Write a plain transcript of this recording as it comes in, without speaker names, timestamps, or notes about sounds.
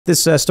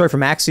This story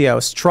from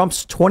Axios,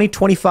 Trump's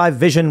 2025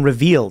 vision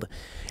revealed.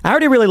 I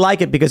already really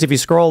like it because if you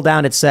scroll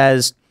down, it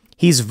says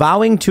he's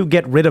vowing to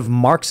get rid of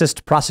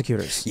Marxist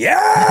prosecutors. Yes!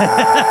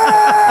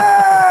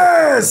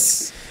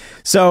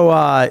 So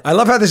I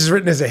love how this is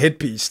written as a hit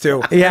piece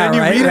too. Yeah, and then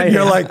you read it and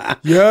you're like,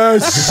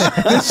 yes,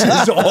 this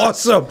is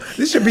awesome.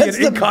 This should be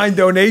an in-kind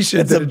donation.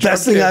 That's the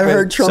best thing I've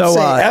heard Trump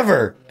say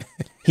ever.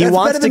 He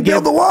wants to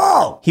build the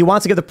wall. He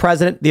wants to give the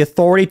president the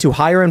authority to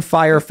hire and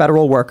fire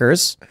federal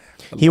workers.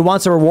 He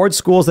wants to reward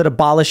schools that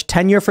abolish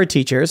tenure for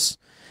teachers.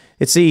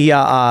 They say,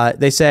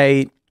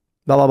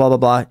 blah, blah, blah, blah,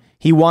 blah.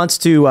 He wants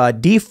to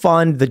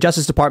defund the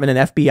Justice Department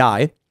and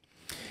FBI.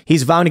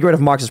 He's vowing to get rid of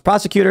Marxist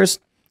prosecutors.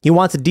 He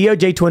wants the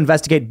DOJ to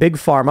investigate big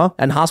pharma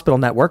and hospital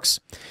networks.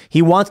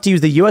 He wants to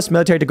use the U.S.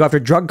 military to go after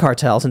drug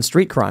cartels and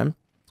street crime.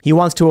 He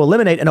wants to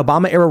eliminate an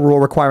Obama-era rule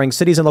requiring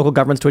cities and local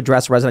governments to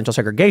address residential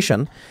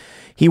segregation.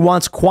 He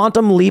wants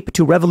quantum leap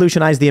to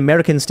revolutionize the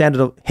American standard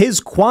of his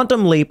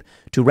quantum leap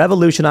to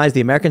revolutionize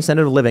the American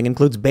standard of living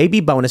includes baby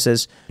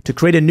bonuses to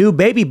create a new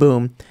baby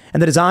boom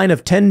and the design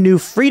of 10 new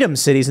freedom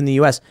cities in the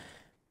U.S.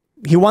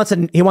 He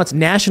wants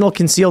national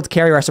concealed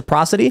carry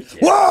reciprocity.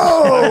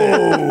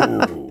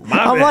 Whoa!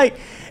 I'm like,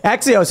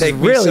 Axios is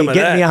really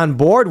getting me on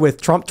board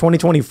with Trump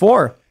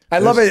 2024. I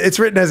love it. It's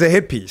written as a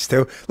hit piece,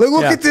 too.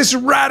 Look at this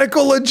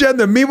radical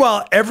agenda.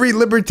 Meanwhile, every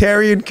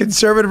libertarian,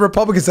 conservative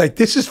Republican's like,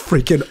 this is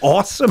freaking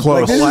awesome.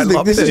 Like,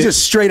 this is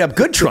just straight up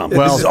good Trump.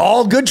 Well, this is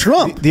all good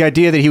Trump. The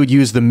idea that he would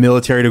use the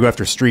military to go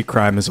after street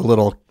crime is a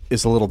little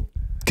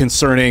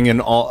concerning and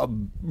all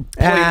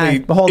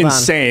blatantly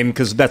insane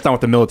because that's not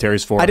what the military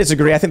is for. I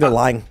disagree. I think they're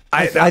lying.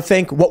 I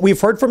think what we've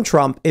heard from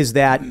Trump is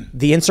that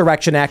the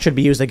Insurrection Act should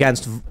be used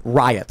against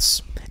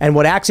riots. And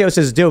what Axios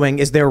is doing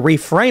is they're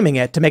reframing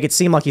it to make it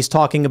seem like he's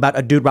talking about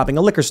a dude robbing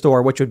a liquor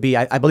store, which would be,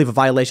 I believe, a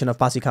violation of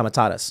posse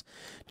comitatus.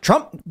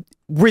 Trump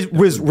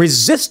was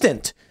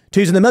resistant to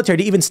using the military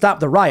to even stop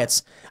the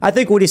riots. I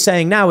think what he's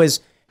saying now is,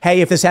 hey,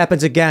 if this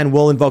happens again,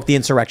 we'll invoke the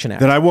Insurrection Act.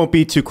 Then I won't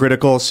be too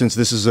critical since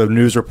this is a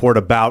news report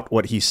about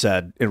what he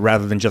said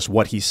rather than just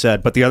what he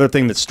said. But the other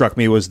thing that struck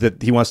me was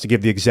that he wants to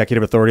give the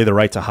executive authority the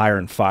right to hire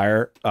and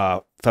fire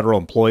federal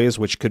employees,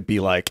 which could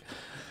be like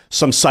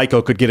some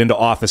psycho could get into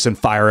office and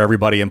fire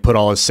everybody and put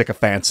all his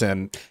sycophants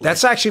in.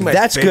 That's actually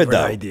my favorite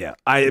idea.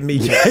 I mean,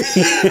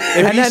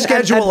 if you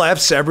schedule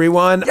F's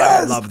everyone,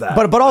 I love that.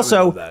 But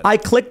also, I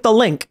clicked the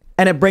link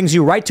and it brings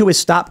you right to his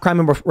Stop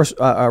Crime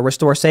and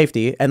Restore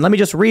Safety. And let me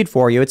just read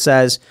for you. It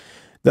says,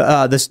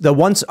 our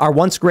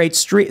once great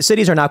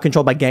cities are now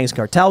controlled by gangs and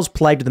cartels,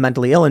 plagued with the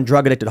mentally ill and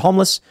drug-addicted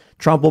homeless.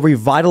 Trump will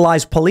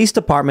revitalize police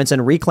departments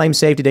and reclaim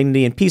safety,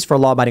 dignity, and peace for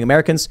law-abiding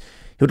Americans.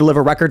 He will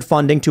deliver record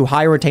funding to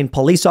hire and retain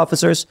police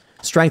officers,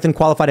 strengthen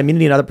qualified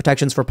immunity and other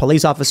protections for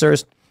police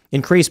officers,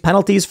 increase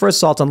penalties for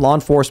assault on law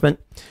enforcement,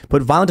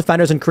 put violent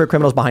offenders and career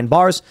criminals behind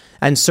bars,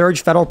 and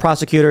surge federal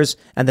prosecutors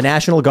and the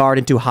National Guard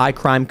into high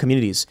crime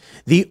communities.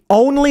 The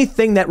only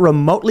thing that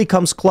remotely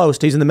comes close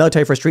to using the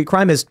military for street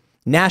crime is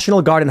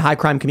National Guard in high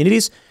crime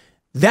communities.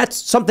 That's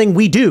something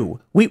we do.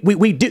 We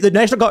do. The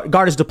National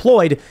Guard is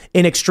deployed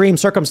in extreme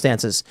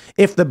circumstances.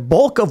 If the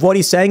bulk of what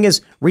he's saying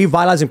is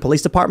revitalizing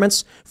police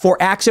departments, for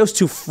Axios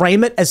to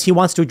frame it as he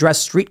wants to address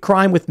street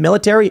crime with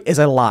military is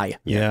a lie.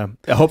 Yeah.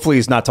 Hopefully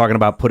he's not talking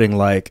about putting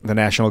like the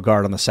National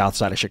Guard on the south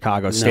side of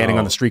Chicago, standing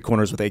on the street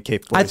corners with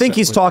AK-47. I think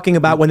he's talking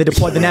about when they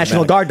deployed the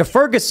National Guard to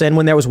Ferguson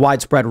when there was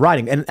widespread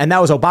rioting. And that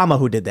was Obama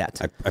who did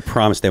that. I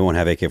promise they won't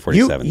have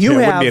AK-47. You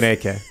wouldn't be an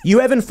AK. You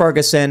have in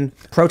Ferguson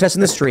protests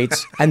in the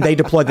streets and they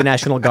deployed the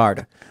National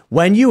Guard.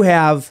 When you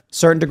have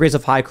certain degrees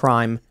of high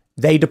crime,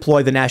 they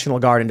deploy the National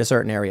Guard into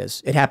certain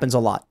areas. It happens a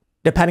lot,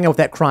 depending on what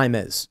that crime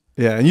is.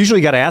 Yeah, and usually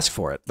you got to ask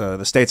for it.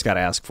 The state's got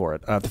to ask for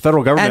it. The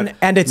federal government...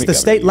 And it's the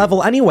state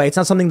level anyway. It's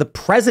not something the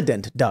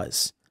president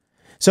does.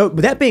 So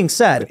with that being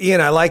said...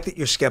 Ian, I like that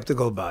you're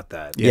skeptical about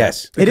that.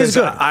 Yes. It is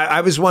good.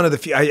 I was one of the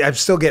few... I'm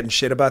still getting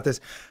shit about this.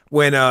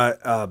 When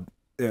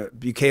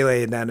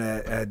Bukele and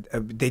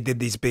then they did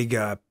these big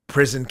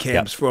prison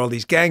camps for all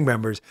these gang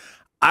members...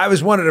 I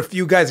was one of the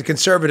few guys, the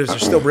conservatives are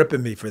still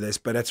ripping me for this,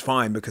 but that's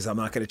fine because I'm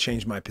not going to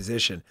change my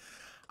position.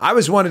 I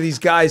was one of these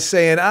guys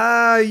saying,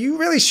 you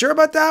really sure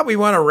about that? We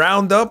want to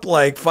round up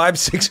like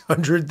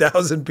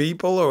 600,000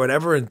 people or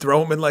whatever and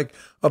throw them in like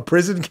a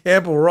prison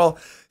camp and we're all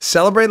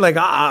celebrating. Like,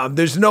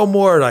 there's no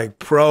more like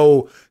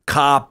pro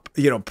cop,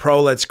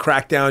 pro let's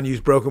crack down,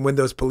 use broken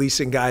windows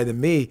policing guy than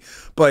me.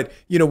 But,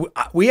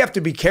 we have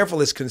to be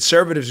careful as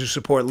conservatives who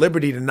support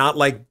liberty to not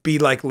like be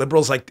like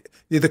liberals, like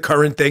the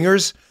current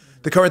thingers.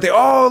 The current thing,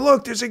 oh,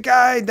 look, there's a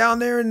guy down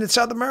there in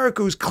South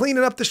America who's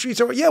cleaning up the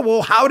streets. Yeah,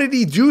 well, how did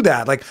he do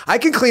that? Like, I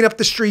can clean up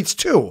the streets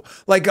too.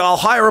 Like, I'll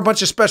hire a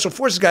bunch of special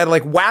forces guy to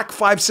like whack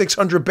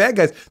 500-600 bad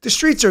guys. The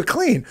streets are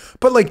clean.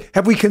 But like,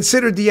 have we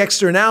considered the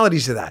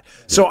externalities of that?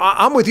 So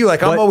I'm with you.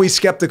 Like, I'm always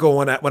skeptical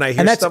when I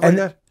hear stuff like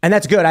that. And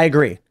that's good. I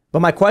agree.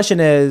 But my question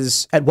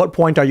is, at what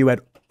point are you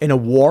in a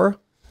war,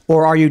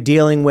 or are you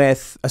dealing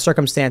with a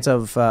circumstance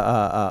of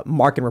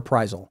mark and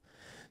reprisal?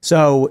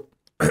 So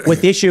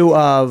with the issue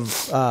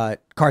of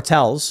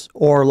cartels,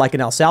 or like in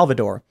El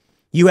Salvador,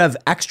 you have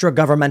extra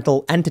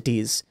governmental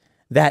entities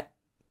that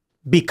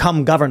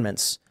become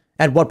governments?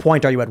 At what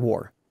point are you at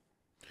war?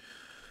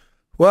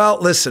 Well,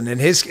 listen,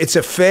 it's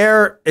a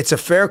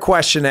fair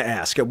question to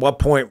ask. At what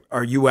point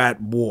are you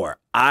at war?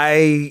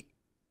 The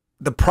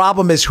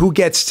problem is who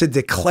gets to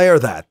declare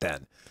that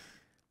then,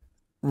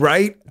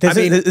 right?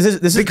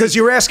 Because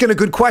you're asking a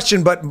good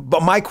question, but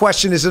my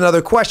question is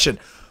another question.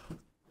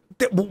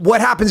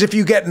 What happens if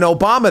you get an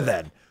Obama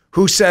then?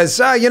 Who says,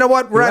 you know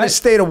what, we're at a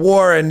state of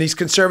war and these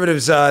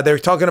conservatives, they're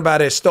talking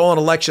about a stolen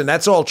election.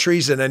 That's all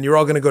treason and you're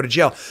all going to go to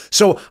jail.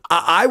 So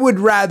I would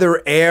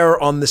rather err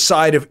on the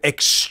side of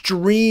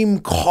extreme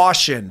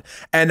caution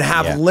and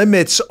have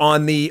limits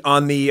on the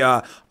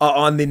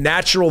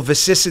natural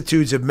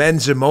vicissitudes of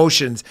men's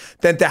emotions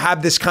than to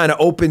have this kind of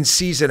open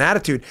season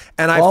attitude.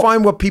 And I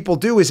find what people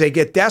do is they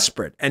get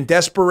desperate, and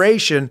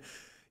desperation.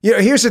 You know,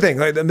 here's the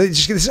thing.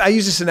 I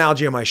use this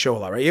analogy on my show a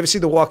lot, right? You ever see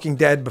The Walking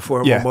Dead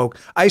before everyone woke?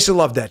 I used to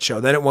love that show.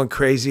 Then it went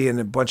crazy and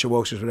a bunch of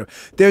wokesters, whatever.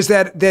 There's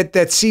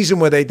that season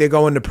where they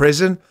go into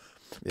prison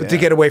but to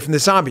get away from the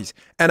zombies.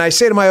 And I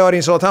say to my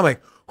audience all the time,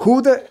 like,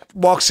 who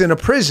walks in a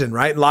prison,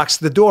 right, and locks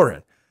the door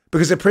in?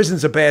 Because the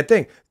prison's a bad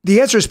thing.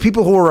 The answer is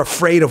people who are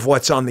afraid of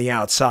what's on the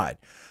outside.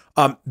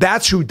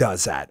 That's who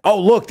does that.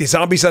 Oh, look, the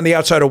zombies on the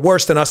outside are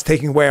worse than us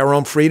taking away our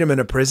own freedom in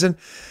a prison.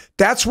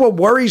 That's what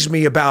worries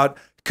me about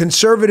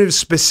conservatives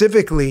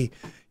specifically.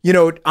 You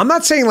know, I'm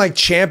not saying like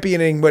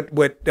championing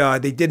what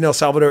they did in El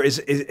Salvador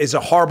is a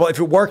horrible. If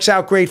it works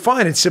out, great,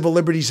 fine, and civil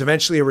liberties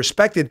eventually are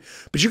respected.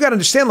 But you got to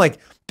understand, like,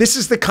 this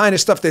is the kind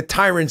of stuff that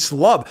tyrants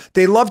love.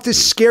 They love to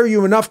scare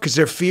you enough because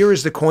their fear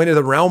is the coin of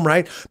the realm,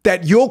 right?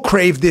 That you'll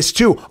crave this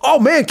too. Oh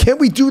man, can't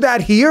we do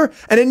that here?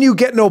 And then you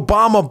get an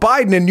Obama,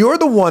 Biden, and you're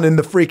the one in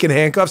the freaking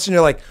handcuffs, and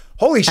you're like,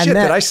 holy shit, did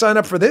I sign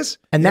up for this?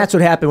 And that's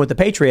what happened with the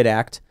Patriot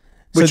Act,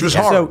 which was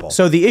horrible.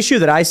 So the issue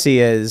that I see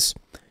is,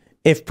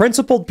 if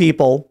principled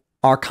people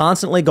are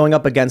constantly going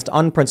up against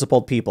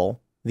unprincipled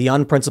people, the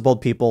unprincipled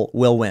people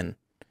will win.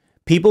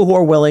 People who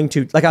are willing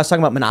to, like I was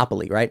talking about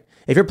Monopoly, right?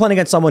 If you're playing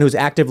against someone who's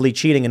actively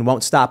cheating and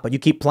won't stop, but you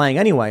keep playing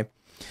anyway,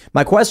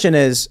 my question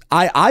is,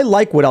 I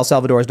like what El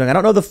Salvador is doing. I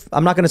don't know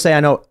I'm not going to say I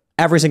know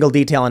every single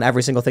detail and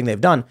every single thing they've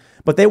done,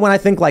 but they went, I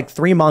think, like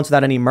 3 months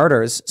without any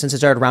murders since they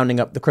started rounding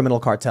up the criminal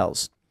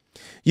cartels.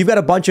 You've got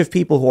a bunch of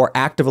people who are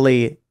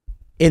actively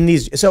in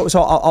these. So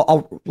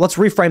let's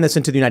reframe this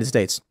into the United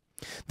States.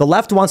 The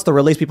left wants to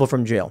release people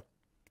from jail.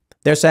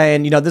 They're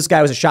saying, you know, this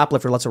guy was a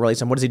shoplifter, let's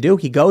release him. What does he do?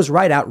 He goes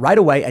right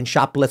away and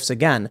shoplifts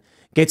again,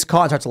 gets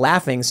caught and starts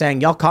laughing, saying,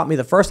 y'all caught me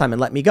the first time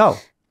and let me go.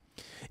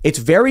 It's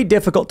very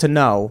difficult to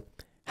know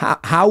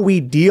how we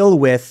deal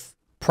with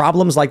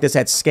problems like this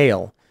at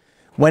scale.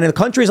 When the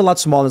country is a lot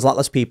smaller, there's a lot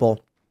less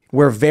people,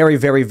 we're very,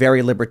 very,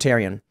 very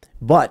libertarian.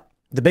 But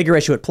the bigger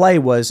issue at play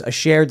was a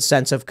shared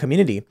sense of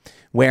community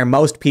where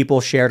most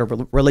people shared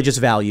religious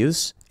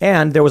values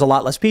and there was a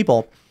lot less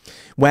people.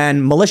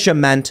 When militia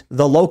meant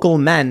the local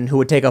men who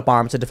would take up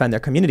arms to defend their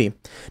community.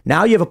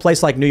 Now you have a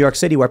place like New York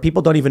City where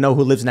people don't even know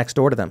who lives next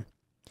door to them.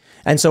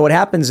 And so what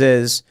happens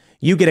is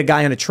you get a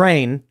guy on a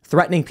train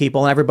threatening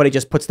people and everybody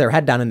just puts their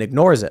head down and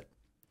ignores it.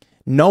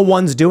 No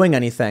one's doing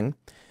anything.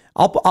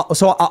 I'll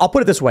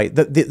put it this way.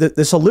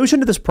 The solution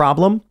to this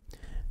problem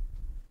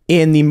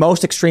in the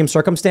most extreme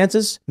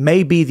circumstances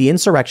may be the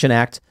Insurrection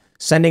Act,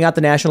 sending out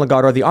the National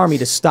Guard or the Army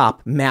to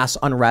stop mass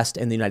unrest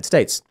in the United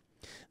States.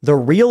 The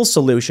real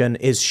solution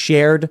is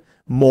shared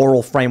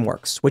moral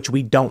frameworks, which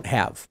we don't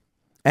have.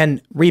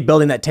 And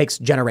rebuilding that takes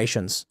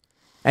generations.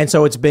 And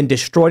so it's been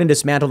destroyed and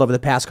dismantled over the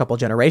past couple of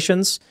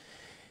generations.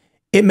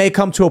 It may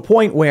come to a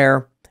point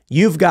where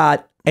you've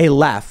got a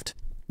left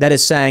that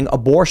is saying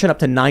abortion up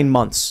to 9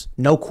 months,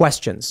 no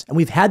questions. And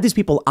we've had these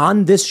people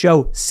on this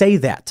show say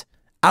that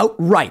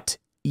outright.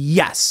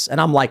 Yes.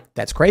 And I'm like,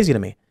 that's crazy to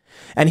me.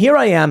 And here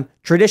I am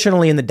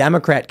traditionally in the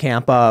Democrat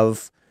camp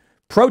of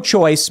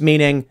pro-choice,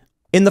 meaning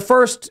in the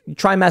first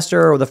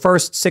trimester or the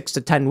first 6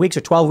 to 10 weeks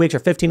or 12 weeks or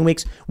 15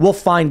 weeks, we'll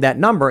find that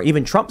number.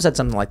 Even Trump said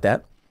something like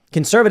that.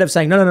 Conservatives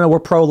saying, no, we're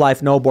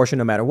pro-life, no abortion,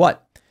 no matter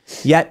what.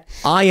 Yet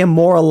I am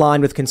more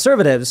aligned with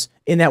conservatives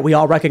in that we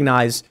all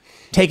recognize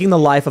taking the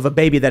life of a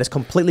baby that is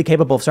completely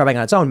capable of surviving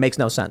on its own makes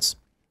no sense.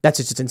 That's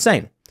just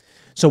insane.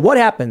 So what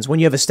happens when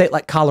you have a state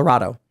like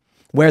Colorado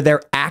where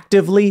they're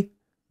actively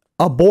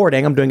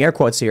aborting, I'm doing air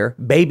quotes here,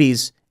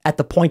 babies at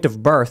the point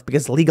of birth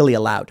because it's legally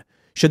allowed?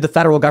 Should the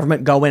federal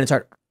government go in and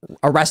start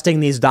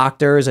arresting these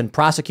doctors and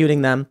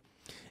prosecuting them?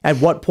 At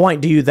what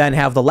point do you then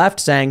have the left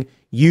saying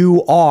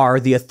you are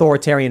the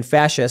authoritarian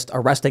fascist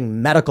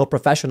arresting medical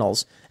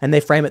professionals, and they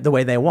frame it the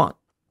way they want?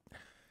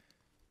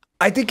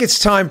 I think it's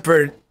time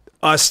for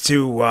us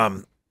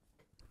to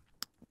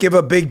give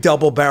a big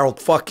double-barreled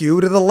fuck you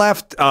to the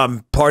left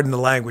pardon the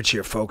language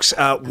here, folks.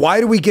 Why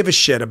do we give a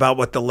shit about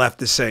what the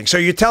left is saying? So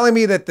you're telling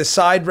me that the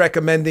side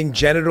recommending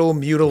genital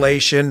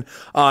mutilation,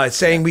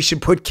 saying we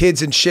should put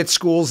kids in shit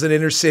schools in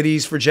inner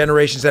cities for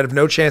generations that have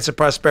no chance of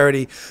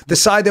prosperity, the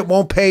side that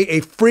won't pay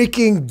a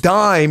freaking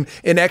dime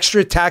in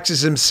extra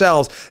taxes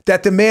themselves,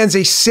 that demands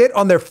they sit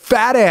on their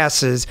fat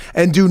asses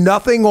and do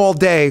nothing all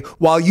day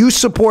while you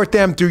support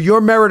them through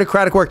your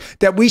meritocratic work,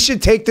 that we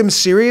should take them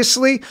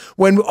seriously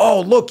when,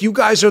 oh, look, you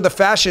guys are the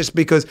fascists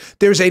because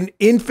there's an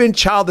infant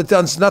child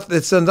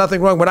that's done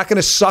nothing wrong. We're not going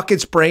to suck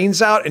its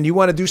brains out and you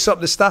want to do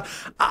something to stop.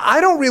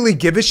 I don't really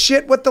give a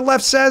shit what the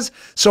left says.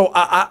 So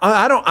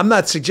I'm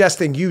not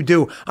suggesting you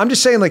do. I'm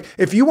just saying, like,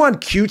 if you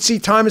want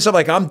cutesy time and stuff,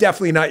 like, I'm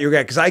definitely not your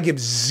guy because I give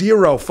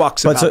zero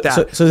fucks about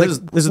that. So like,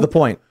 this is the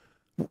point.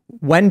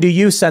 When do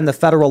you send the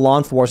federal law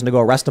enforcement to go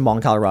arrest them all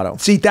in Colorado?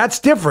 See, that's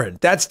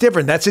different. That's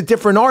different. That's a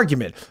different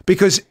argument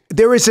because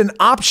there is an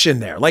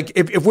option there. Like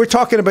if we're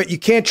talking about, you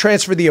can't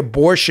transfer the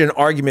abortion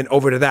argument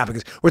over to that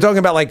because we're talking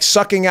about like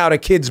sucking out a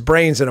kid's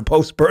brains in a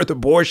post-birth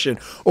abortion,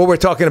 or we're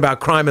talking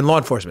about crime and law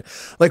enforcement.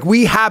 Like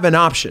we have an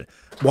option.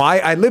 Why?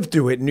 I lived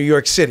through it in New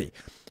York City.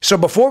 So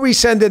before we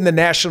send in the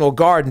National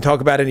Guard and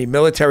talk about any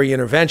military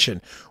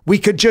intervention, we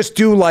could just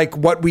do like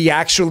what we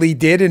actually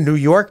did in New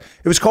York.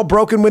 It was called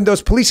broken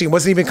windows policing. It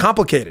wasn't even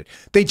complicated.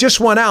 They just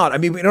went out. I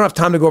mean, we don't have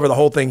time to go over the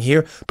whole thing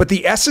here, but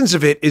the essence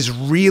of it is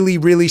really,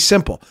 really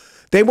simple.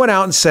 They went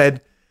out and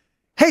said,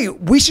 hey,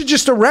 we should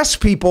just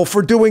arrest people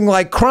for doing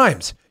like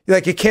crimes.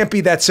 Like, it can't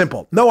be that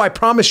simple. No, I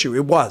promise you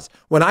it was.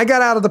 When I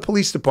got out of the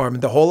police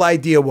department, the whole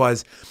idea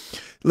was,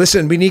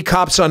 listen, we need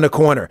cops on the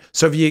corner.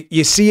 So if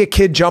you see a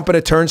kid jumping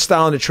a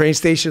turnstile in a train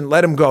station,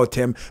 let him go,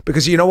 Tim.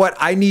 Because you know what?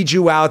 I need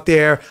you out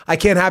there. I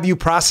can't have you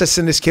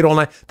processing this kid all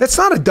night. That's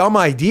not a dumb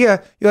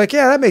idea. You're like,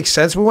 yeah, that makes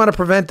sense. We want to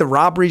prevent the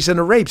robberies and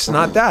the rapes,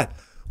 not that.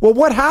 Well,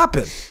 what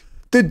happened?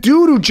 The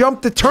dude who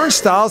jumped the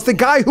turnstile is the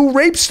guy who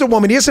rapes the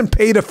woman. He hasn't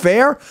paid a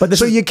fare.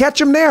 So you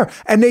catch him there.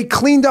 And they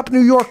cleaned up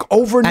New York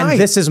overnight. And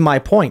this is my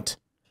point.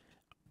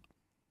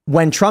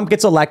 When Trump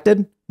gets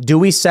elected, do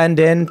we send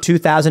in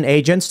 2,000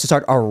 agents to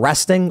start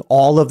arresting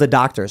all of the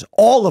doctors?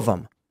 All of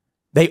them.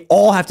 They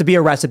all have to be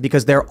arrested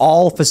because they're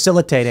all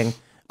facilitating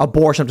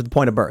abortion up to the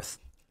point of birth.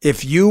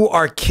 If you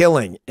are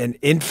killing an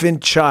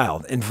infant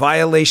child in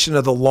violation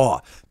of the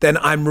law, then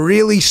I'm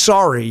really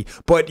sorry,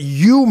 but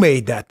you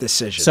made that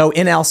decision. So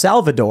in El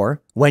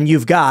Salvador, when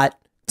you've got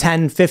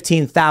 10,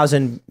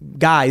 15,000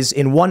 guys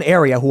in one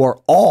area who are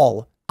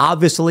all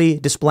obviously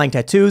displaying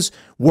tattoos,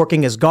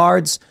 working as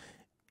guards,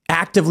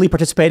 actively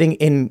participating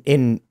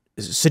in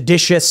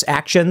seditious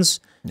actions,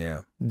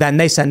 then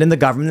they send in the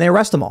government and they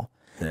arrest them all.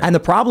 And the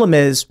problem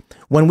is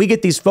when we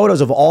get these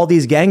photos of all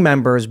these gang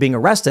members being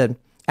arrested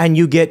and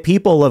you get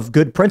people of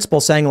good principle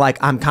saying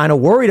like, I'm kind of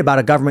worried about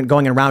a government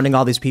going and rounding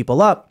all these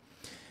people up.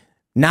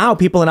 Now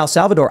people in El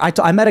Salvador,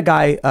 I met a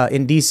guy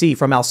in DC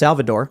from El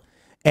Salvador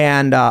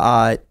and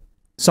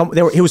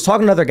he was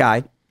talking to another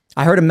guy.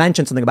 I heard him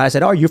mention something about it. I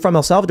said, oh, are you from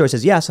El Salvador? He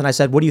says, yes. And I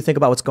said, what do you think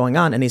about what's going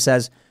on? And he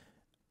says,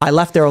 I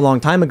left there a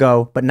long time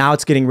ago, but now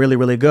it's getting really,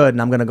 really good,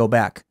 and I'm going to go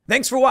back.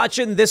 Thanks for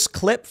watching this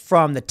clip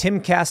from the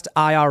Timcast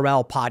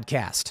IRL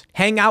podcast.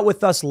 Hang out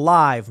with us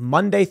live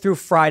Monday through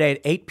Friday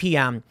at 8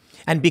 p.m.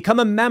 and become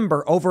a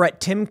member over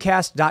at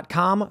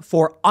timcast.com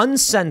for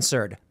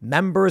uncensored,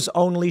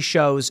 members-only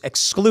shows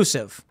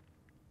exclusive.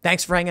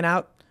 Thanks for hanging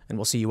out, and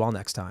we'll see you all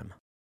next time.